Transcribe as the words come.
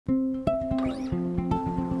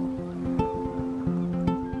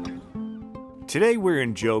Today we're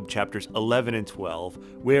in Job chapters 11 and 12,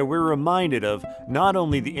 where we're reminded of not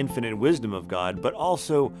only the infinite wisdom of God, but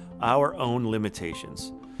also our own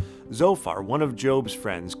limitations. Zophar, one of Job's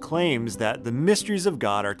friends, claims that the mysteries of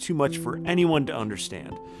God are too much for anyone to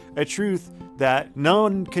understand, a truth that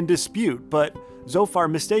none can dispute, but Zophar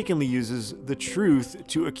mistakenly uses the truth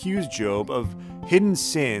to accuse Job of hidden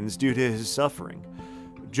sins due to his suffering.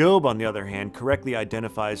 Job, on the other hand, correctly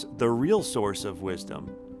identifies the real source of wisdom,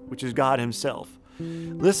 which is God himself.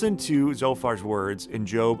 Listen to Zophar's words in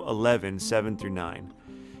Job 11, 7-9.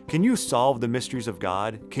 Can you solve the mysteries of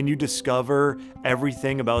God? Can you discover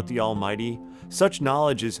everything about the Almighty? Such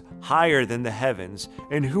knowledge is higher than the heavens,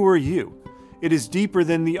 and who are you? It is deeper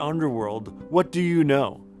than the underworld. What do you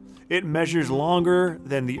know? It measures longer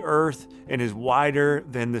than the earth and is wider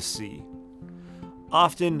than the sea.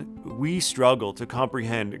 Often, we struggle to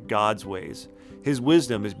comprehend God's ways. His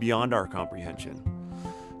wisdom is beyond our comprehension.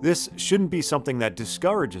 This shouldn't be something that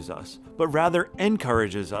discourages us, but rather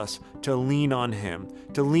encourages us to lean on Him,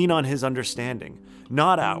 to lean on His understanding,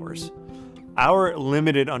 not ours. Our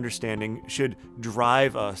limited understanding should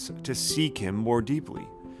drive us to seek Him more deeply.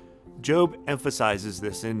 Job emphasizes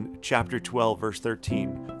this in chapter 12, verse 13,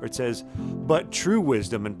 where it says, "But true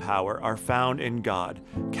wisdom and power are found in God.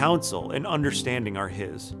 Counsel and understanding are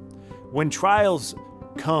His." When trials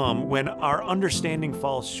come, when our understanding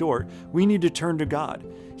falls short, we need to turn to God.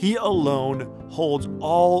 He alone holds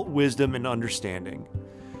all wisdom and understanding.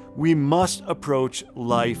 We must approach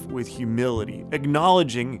life with humility,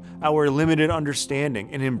 acknowledging our limited understanding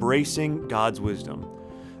and embracing God's wisdom.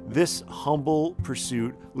 This humble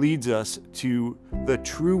pursuit leads us to the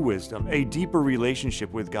true wisdom, a deeper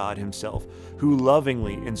relationship with God Himself, who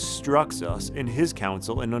lovingly instructs us in His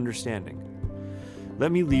counsel and understanding.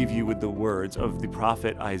 Let me leave you with the words of the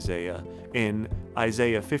prophet Isaiah in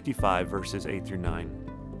Isaiah 55, verses 8-9.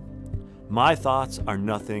 "My thoughts are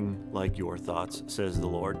nothing like your thoughts, says the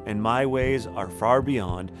Lord, and my ways are far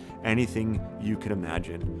beyond anything you can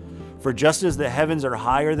imagine. For just as the heavens are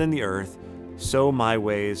higher than the earth, so my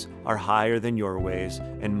ways are higher than your ways,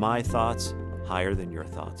 and my thoughts higher than your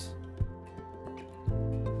thoughts."